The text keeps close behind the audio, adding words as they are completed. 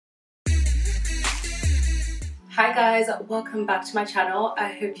Hi guys, welcome back to my channel.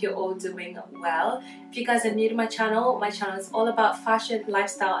 I hope you're all doing well. If you guys are new to my channel is all about fashion,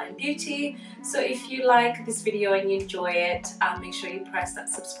 lifestyle and beauty. So if you like this video and you enjoy it, make sure you press that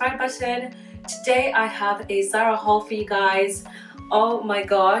subscribe button. Today I have a Zara haul for you guys. Oh my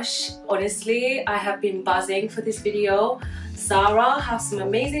gosh, honestly I have been buzzing for this video. Zara have some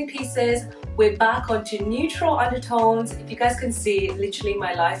amazing pieces. We're back onto neutral undertones. If you guys can see, literally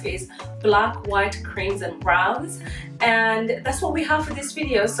my life is black, white, creams and browns, and that's what we have for this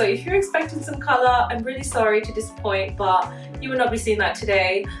video. So if you're expecting some color, I'm really sorry to disappoint, but you will not be seeing that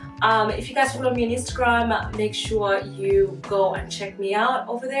today. If you guys follow me on Instagram, make sure you go and check me out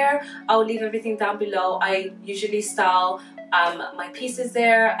over there. I'll leave everything down below. I usually style my pieces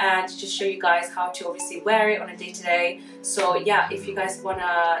there and just show you guys how to obviously wear it on a day-to-day. So yeah, if you guys want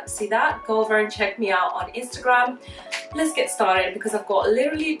to see that, go over and check me out on Instagram. Let's get started because I've got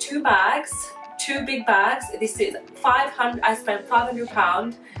literally two big bags. This is 500. I spent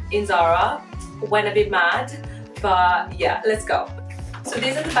 £500 in Zara. Went a bit mad, but yeah, let's go. So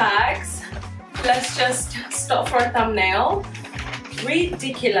these are the bags. Let's just stop for a thumbnail.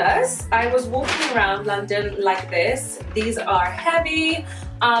 Ridiculous. I was walking around London like this. These are heavy.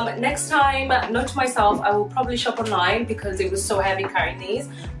 Next time, note to myself, I will probably shop online because it was so heavy carrying these,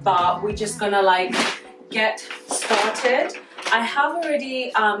 but we're just gonna like get started. I have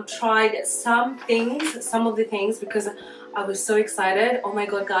already tried some of the things because I was so excited. Oh my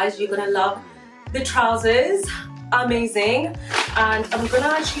god guys, you're gonna love the trousers. Amazing. And I'm gonna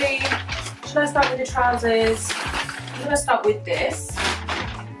actually, should I start with the trousers? I'm gonna start with this.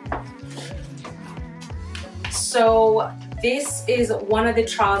 So this is one of the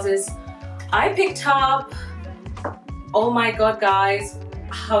trousers I picked up. Oh my god guys,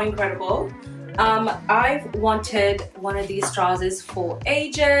 how incredible. I've wanted one of these trousers for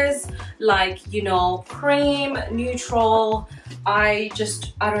ages, like, you know, cream, neutral. I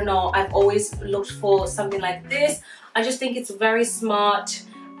don't know, I've always looked for something like this. I just think it's very smart.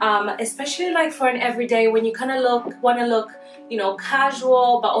 Especially like for an everyday, when you kind of want to look, you know,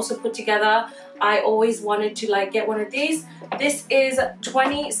 casual but also put together. I always wanted to like get one of these. This is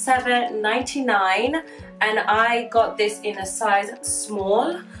 $27.99 and I got this in a size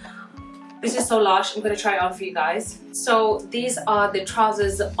small. This is so lush. I'm gonna try it on for you guys. So these are the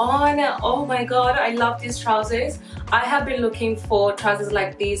trousers on. Oh my god, I love these trousers. I have been looking for trousers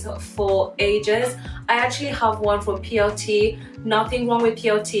like these for ages. I actually have one from PLT. Nothing wrong with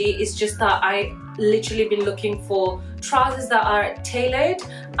PLT, it's just that I literally been looking for trousers that are tailored,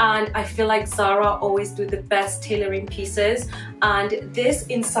 and I feel like Zara always do the best tailoring pieces. And this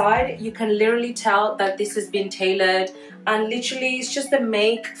inside, you can literally tell that this has been tailored, and literally it's just the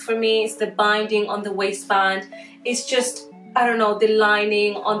make for me. It's the binding on the waistband, it's just, I don't know, the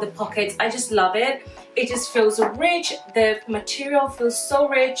lining on the pockets. I just love it. It just feels rich. The material feels so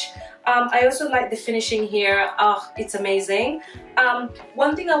rich. I also like the finishing here. It's amazing.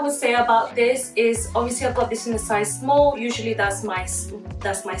 One thing I would say about this is, obviously I've got this in a size small. Usually that's my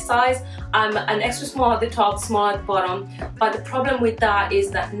size. I'm an extra small at the top, small at the bottom, but the problem with that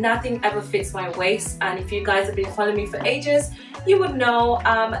is that nothing ever fits my waist, and if you guys have been following me for ages, you would know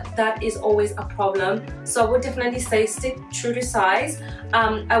that is always a problem. So I would definitely say stick true to size.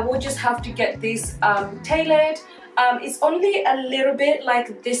 I would just have to get this tailored. It's only a little bit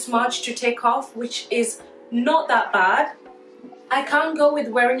like this much to take off, which is not that bad. I can't go with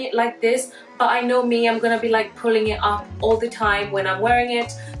wearing it like this, but I know me, I'm gonna be like pulling it up all the time when I'm wearing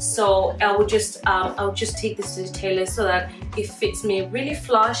it. So I'll just take this to the tailor so that it fits me really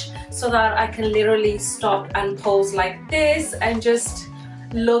flush, so that I can literally stop and pose like this and just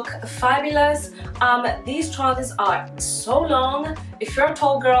look fabulous. These trousers are so long. If you're a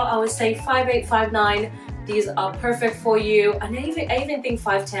tall girl, I would say 5'8", 5'9". These are perfect for you, and I even think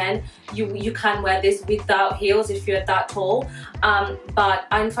 5'10". You can wear this without heels if you're that tall. But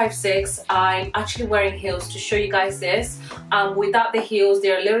I'm 5'6". I'm actually wearing heels to show you guys this. Without the heels,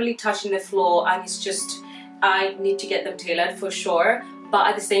 they're literally touching the floor, and it's just, I need to get them tailored for sure. But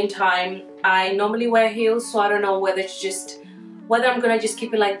at the same time, I normally wear heels, so I don't know whether I'm gonna just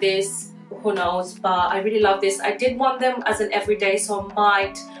keep it like this. Who knows? But I really love this. I did want them as an everyday, so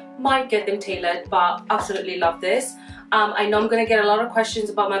I might get them tailored, but absolutely love this. I know I'm gonna get a lot of questions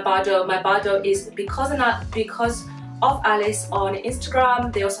about my Bardo. My Bardo is because of Alice on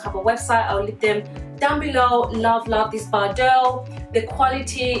Instagram. They also have a website. I'll leave them down below. Love this Bardo. The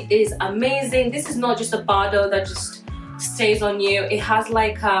quality is amazing. This is not just a Bardo that just stays on you. It has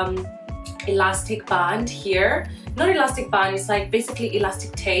like elastic band here not elastic band, it's like basically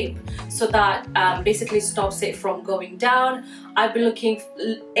elastic tape, so that basically stops it from going down. I've been looking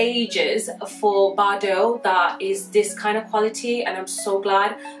ages for Bardot that is this kind of quality, and I'm so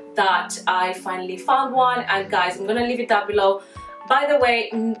glad that I finally found one. And guys, I'm gonna leave it down below. By the way,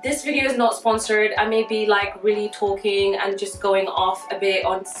 this video is not sponsored. I may be like really talking and just going off a bit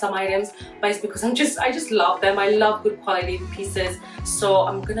on some items, but it's because I just love them. I love good quality pieces, so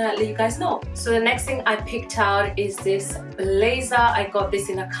I'm gonna let you guys know. So the next thing I picked out is this blazer. I got this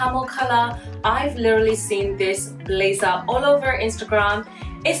in a camel color. I've literally seen this blazer all over Instagram.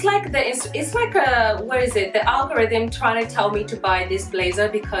 It's like what is it? The algorithm trying to tell me to buy this blazer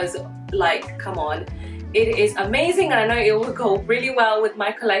because, like, come on. It is amazing, and I know it will go really well with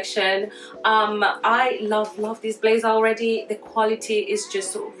my collection. I love this blazer already. The quality is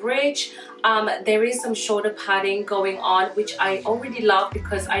just rich. There is some shoulder padding going on, which I already love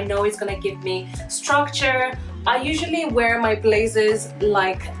because I know it's gonna give me structure. I usually wear my blazers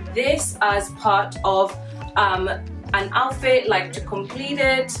like this as part of an outfit, like to complete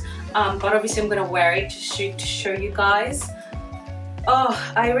it, but obviously I'm gonna wear it to show you guys.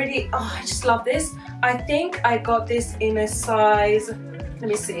 I just love this. I think I got this in a size, let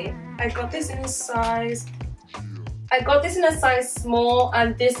me see, I got this in a size small,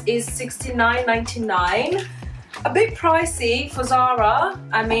 and this is $69.99. A bit pricey for Zara.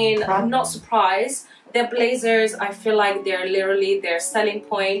 I mean, I'm not surprised. Their blazers, I feel like they're literally their selling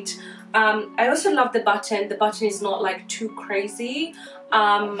point. I also love the button. The button is not like too crazy.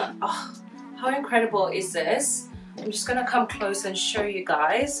 How incredible is this? I'm just gonna come close and show you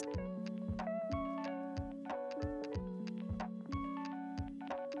guys.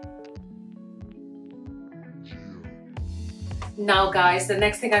 Now guys, the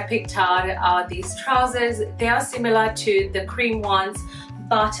next thing I picked out are these trousers. They are similar to the cream ones,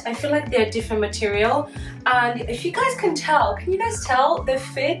 but I feel like they're different material. And if you guys can tell, can you guys tell the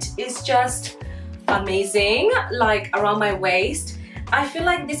fit is just amazing, like around my waist. I feel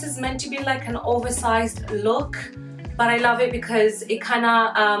like this is meant to be like an oversized look, but I love it because it kind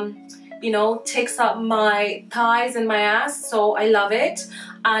of you know, takes up my thighs and my ass, so I love it.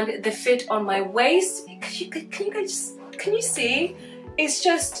 And the fit on my waist, can you see? It's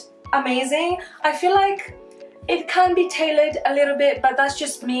just amazing. I feel like it can be tailored a little bit, but that's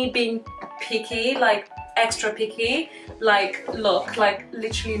just me being picky, like extra picky. Like, look, like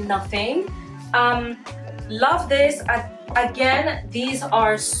literally nothing. Love this. Again, these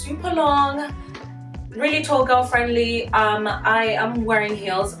are super long, really tall girl friendly. I am wearing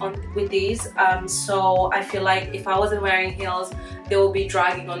heels with these, so I feel like if I wasn't wearing heels, they will be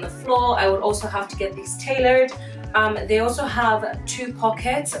dragging on the floor. I would also have to get these tailored. They also have 2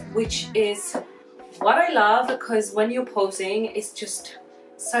 pockets, which is what I love, because when you're posing, it's just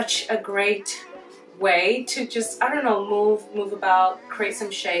such a great way to just, I don't know, move about, create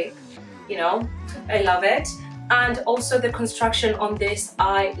some shape, you know. I love it. And also the construction on this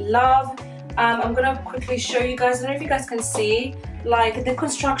I love. I'm gonna quickly show you guys. I don't know if you guys can see, like the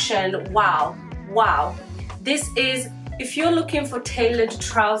construction. Wow. This is, if you're looking for tailored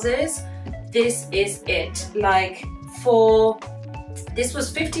trousers, this is it. Like, this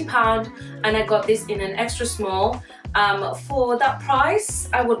was £50 and I got this in an extra small. For that price,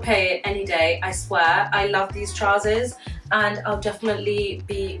 I would pay it any day, I swear. I love these trousers and I'll definitely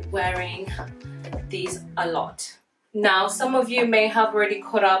be wearing these a lot. Now, some of you may have already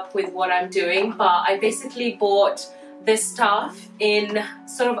caught up with what I'm doing, but I basically bought this stuff in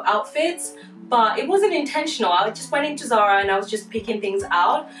sort of outfits, but it wasn't intentional. I just went into Zara and I was just picking things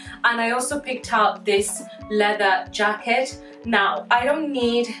out. And I also picked out this leather jacket. Now, I don't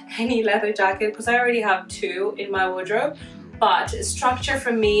need any leather jacket because I already have 2 in my wardrobe. But structure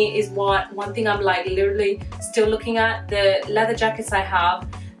for me is one thing I'm like literally still looking at. The leather jackets I have,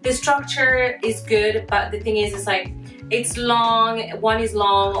 the structure is good, but the thing is, it's like, it's long, one is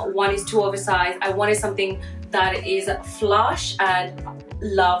too oversized. I wanted something that is flush, and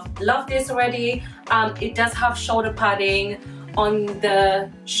love this already. It does have shoulder padding on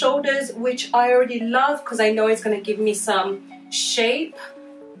the shoulders, which I already love because I know it's gonna give me some shape.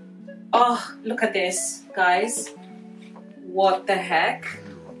 Oh, look at this, guys. What the heck?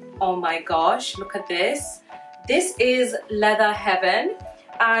 Oh my gosh, look at this. This is leather heaven,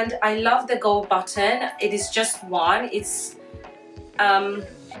 and I love the gold button. It is just one. It's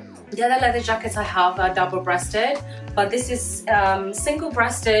the other leather jackets I have are double-breasted, but this is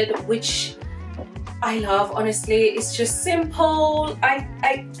single-breasted, which I love. Honestly, it's just simple.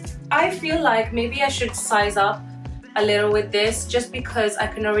 I feel like maybe I should size up a little with this, just because I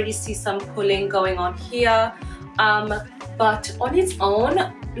can already see some pulling going on here. But on its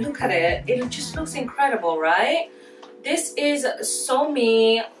own, look at it. It just looks incredible, right? This is so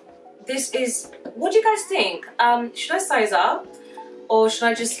me. This is, what do you guys think? Should I size up or should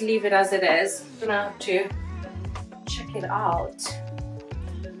I just leave it as it is? I'm gonna have to check it out.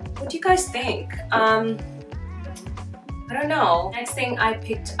 What do you guys think? I don't know. Next thing I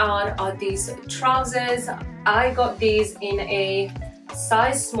picked out are these trousers. I got these in a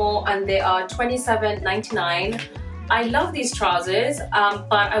size small and they are $27.99. I love these trousers,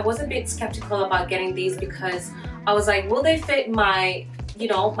 but I was a bit skeptical about getting these because I was like, will they fit my, you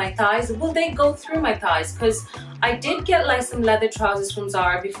know, my thighs? Will they go through my thighs? Because I did get like some leather trousers from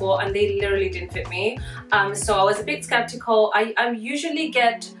Zara before and they literally didn't fit me. So I was a bit skeptical. I usually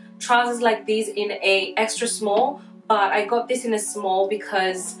get trousers like these in a extra small, but I got this in a small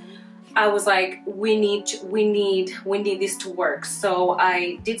because I was like, we need this to work. So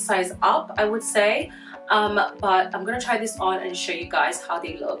I did size up, I would say. But I'm gonna try this on and show you guys how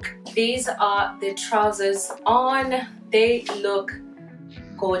they look. These are the trousers on. They look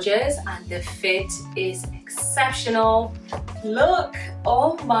gorgeous and the fit is exceptional. Look,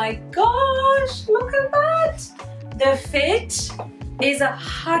 oh my gosh, look at that. The fit is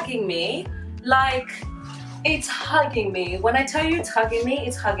hugging me, like it's hugging me. When I tell you it's hugging me,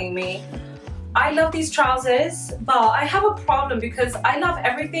 it's hugging me. I love these trousers, but I have a problem because I love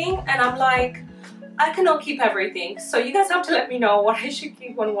everything and I'm like, I cannot keep everything. So you guys have to let me know what I should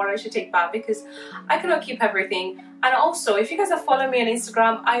keep and what I should take back because I cannot keep everything. And also, if you guys have followed me on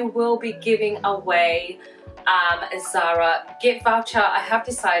Instagram, I will be giving away a Zara gift voucher. I have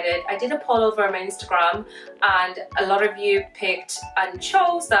decided. I did a poll over on my Instagram and a lot of you picked and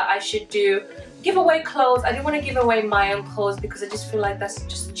chose that I should do giveaway clothes. I didn't want to give away my own clothes because I just feel like that's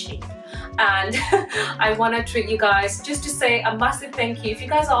just cheap. And I want to treat you guys just to say a massive thank you. If you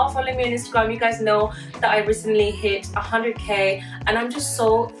guys are all following me on Instagram, you guys know that I recently hit 100k and I'm just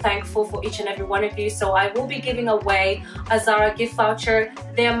so thankful for each and every one of you. So I will be giving away a Zara gift voucher.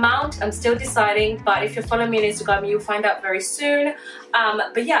 The amount I'm still deciding, but if you're following me on Instagram you'll find out very soon.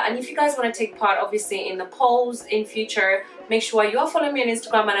 But yeah, and if you guys want to take part obviously in the polls in future, make sure you are following me on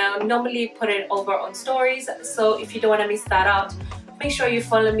Instagram and I'll normally put it over on stories. So if you don't want to miss that out, make sure you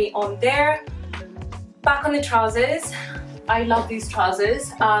follow me on there. Back on the trousers, I love these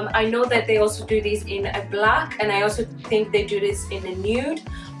trousers. I know that they also do these in a black and I also think they do this in a nude,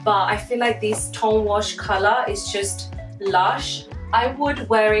 but I feel like this tone wash color is just lush. I would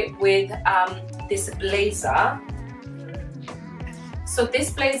wear it with this blazer. So this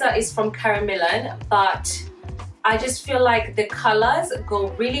blazer is from Karen Millen, but I just feel like the colors go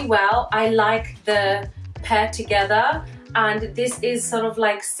really well. I like the pair together. And this is sort of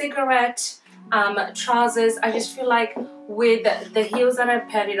like cigarette trousers. I just feel like with the heels that I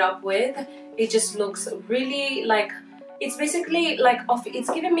paired it up with, it just looks really like, it's basically like, it's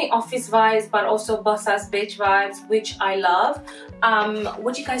giving me office vibes but also boss ass bitch vibes, which I love.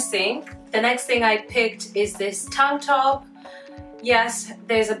 What do you guys think? The next thing I picked is this tank top. Yes,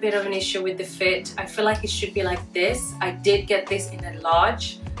 there's a bit of an issue with the fit. I feel like it should be like this. I did get this in a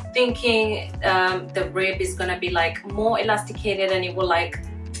large, thinking the rib is gonna be like more elasticated and it will like,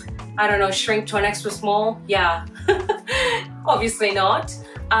 I don't know, shrink to an extra small. Yeah, obviously not.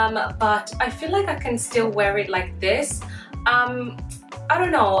 But I feel like I can still wear it like this. I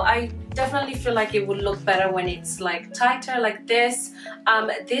don't know, I definitely feel like it would look better when it's like tighter like this.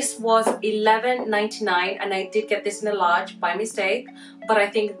 This was $11.99 and I did get this in a large by mistake, but I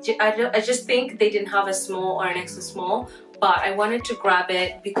just think they didn't have a small or an extra small. But I wanted to grab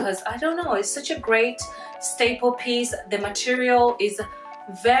it because I don't know, it's such a great staple piece. The material is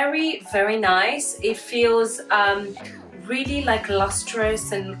very, very nice. It feels really like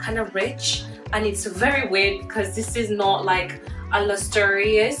lustrous and kind of rich, and it's very weird because this is not like a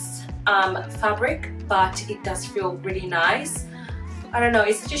lustrous fabric, but it does feel really nice. I don't know,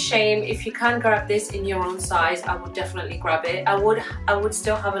 it's such a shame. If you can't grab this in your own size, I would definitely grab it. I would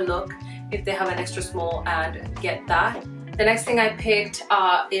still have a look if they have an extra small and get that. The next thing I picked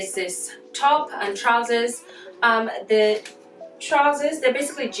is this top and trousers. The trousers, they're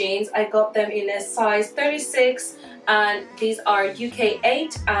basically jeans. I got them in a size 36 and these are UK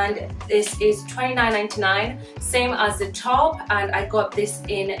 8 and this is $29.99, same as the top, and I got this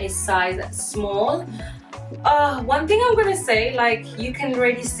in a size small. One thing I'm gonna say, like, you can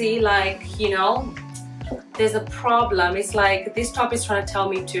already see, like, you know, there's a problem. It's like this top is trying to tell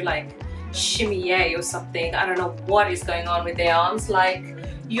me to like shimmy yay or something. I don't know what is going on with the arms. Like,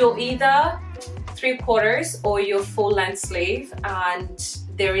 you're either 3/4 or you're full length sleeve and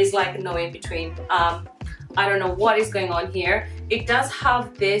there is like no in between. I don't know what is going on here. It does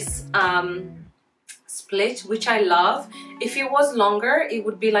have this split, which I love. If it was longer, it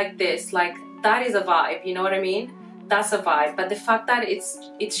would be like this. Like, that is a vibe, you know what I mean? that's a vibe. But the fact that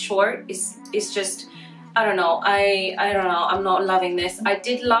it's short is just, I don't know, I don't know, I'm not loving this. I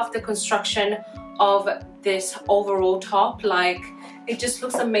did love the construction of this overall top. Like, it just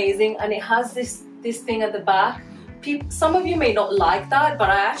looks amazing, and it has this thing at the back. Some of you may not like that, but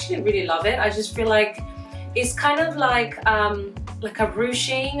I actually really love it. I just feel like it's kind of like a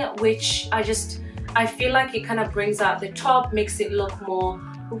ruching, which I feel like it kind of brings out the top, makes it look more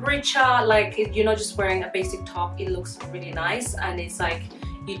richer. Like, you're not just wearing a basic top, it looks really nice, and it's like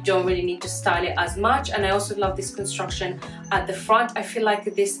you don't really need to style it as much. And I also love this construction at the front. I feel like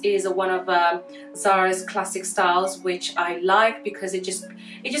this is one of Zara's classic styles, which I like because it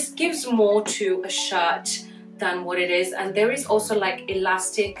just gives more to a shirt than what it is. And there is also like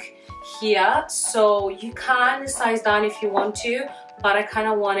elastic here, so you can size down if you want to, but I kind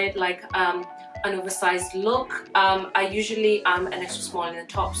of wanted like an oversized look. I usually am an extra small in the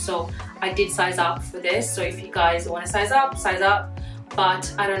top, so I did size up for this. So if you guys want to size up,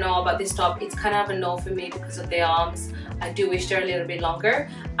 but I don't know about this top. It's kind of a no for me because of the arms. I do wish they're a little bit longer.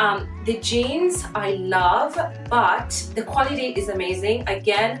 The jeans I love, but the quality is amazing.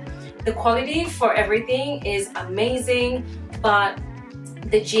 Again, the quality for everything is amazing, but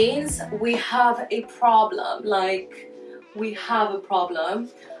the jeans, we have a problem. Like, we have a problem.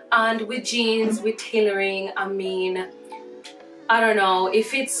 And with jeans, with tailoring, I mean, I don't know,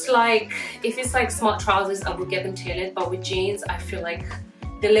 if it's like smart trousers, I would get them tailored, but with jeans, I feel like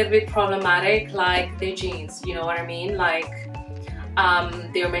they're a little bit problematic. Like, they're jeans, you know what I mean? Like,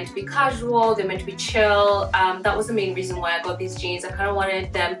 they're meant to be casual, they're meant to be chill. That was the main reason why I got these jeans. I kind of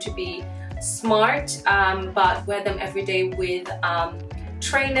wanted them to be smart, but wear them every day with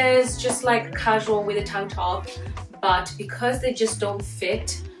trainers, just like casual with a tank top. But because they just don't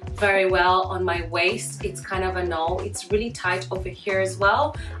fit very well on my waist, it's kind of a no. It's really tight over here as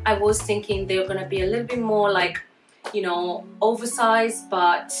well. I was thinking they were gonna be a little bit more like, you know, oversized,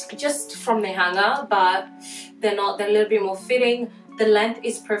 but just from the hanger, but they're not. They're a little bit more fitting. The length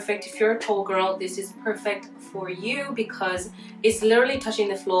is perfect. If you're a tall girl, this is perfect for you because it's literally touching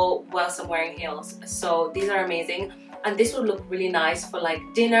the floor whilst I'm wearing heels. So these are amazing. And this would look really nice for like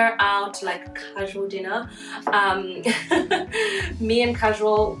dinner out, like casual dinner. Me and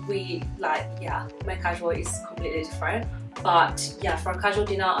casual, we like, yeah, my casual is completely different. But yeah, for a casual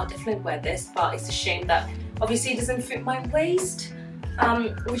dinner, I'll definitely wear this. But it's a shame that obviously it doesn't fit my waist.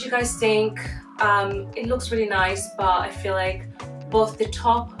 What do you guys think? It looks really nice, but I feel like both the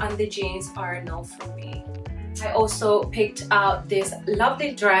top and the jeans are a no for me. I also picked out this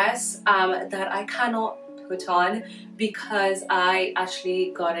lovely dress that I cannot put on because I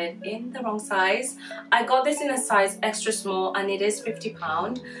actually got it in the wrong size. I got this in a size extra small and it is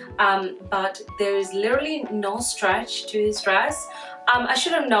 £50, but there is literally no stretch to this dress. I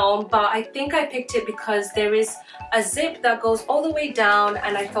should have known, but I think I picked it because there is a zip that goes all the way down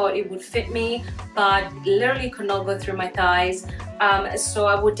and I thought it would fit me, but literally could not go through my thighs. So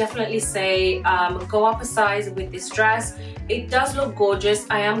I would definitely say go up a size with this dress. It does look gorgeous.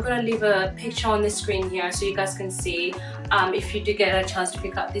 I am gonna leave a picture on the screen here so you guys can see. If you do get a chance to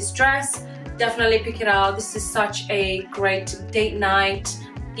pick up this dress, definitely pick it out. This is such a great date night,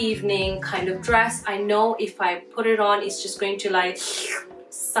 evening kind of dress. I know if I put it on, it's just going to like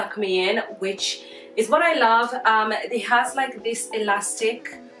suck me in, which is what I love. It has like this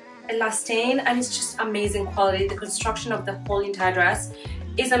elastane and it's just amazing quality. The construction of the whole entire dress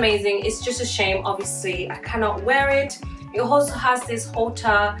is amazing. It's just a shame, obviously, I cannot wear it. It also has this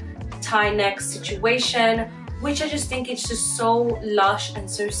halter tie neck situation, which I just think it's just so lush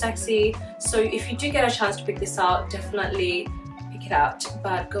and so sexy. So if you do get a chance to pick this out, definitely pick it out,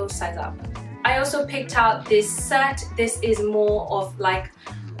 but go size up. I also picked out this set. This is more of like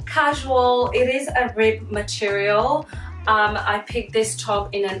casual. It is a rib material. I picked this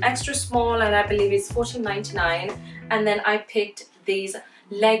top in an extra small and I believe it's $14.99, and then I picked these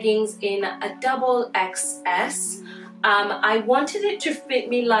leggings in a double XS. I wanted it to fit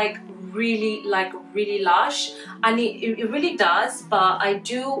me like really lush, and it really does, but I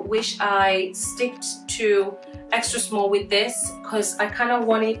do wish I sticked to extra small with this because I kind of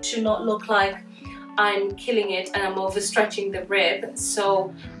want it to not look like I'm killing it and I'm overstretching the rib.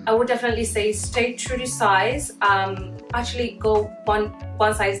 So I would definitely say stay true to size. Actually go one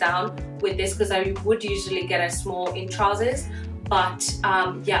size down with this because I would usually get a small in trousers, but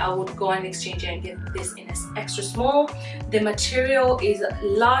yeah, I would go and exchange it and get this in an extra small. The material is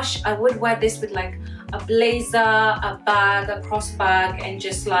lush. I would wear this with like a blazer, a bag, a cross bag, and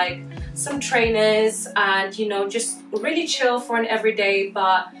just like some trainers, and you know, just really chill for an everyday.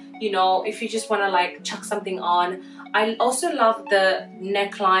 But you know, if you just want to like chuck something on. I also love the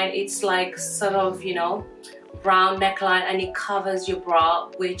neckline. It's like sort of, you know, brown neckline and it covers your bra,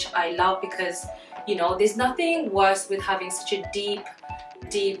 which I love because, you know, there's nothing worse with having such a deep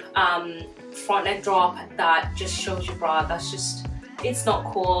front neck drop that just shows your bra. That's just, it's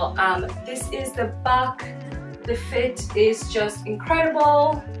not cool. This is the back. The fit is just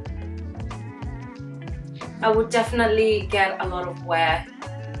incredible. I would definitely get a lot of wear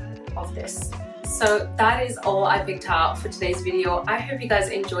of this. So that is all I picked out for today's video. I hope you guys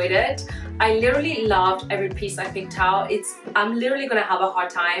enjoyed it. I literally loved every piece I picked out. I'm literally gonna have a hard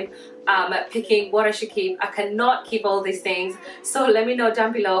time picking what I should keep. I cannot keep all these things, so let me know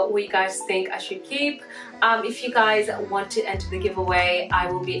down below what you guys think I should keep. If you guys want to enter the giveaway,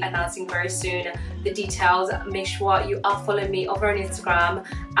 I will be announcing very soon the details. Make sure you are following me over on Instagram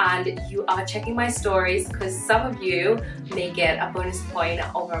and you are checking my stories, because some of you may get a bonus point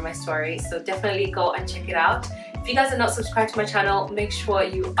over my stories, so definitely go and check it out. If you guys are not subscribed to my channel, make sure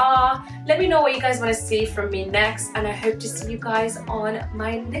you are. Let me know what you guys want to see from me next, and I hope to see you guys on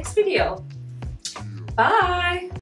my next video. Bye!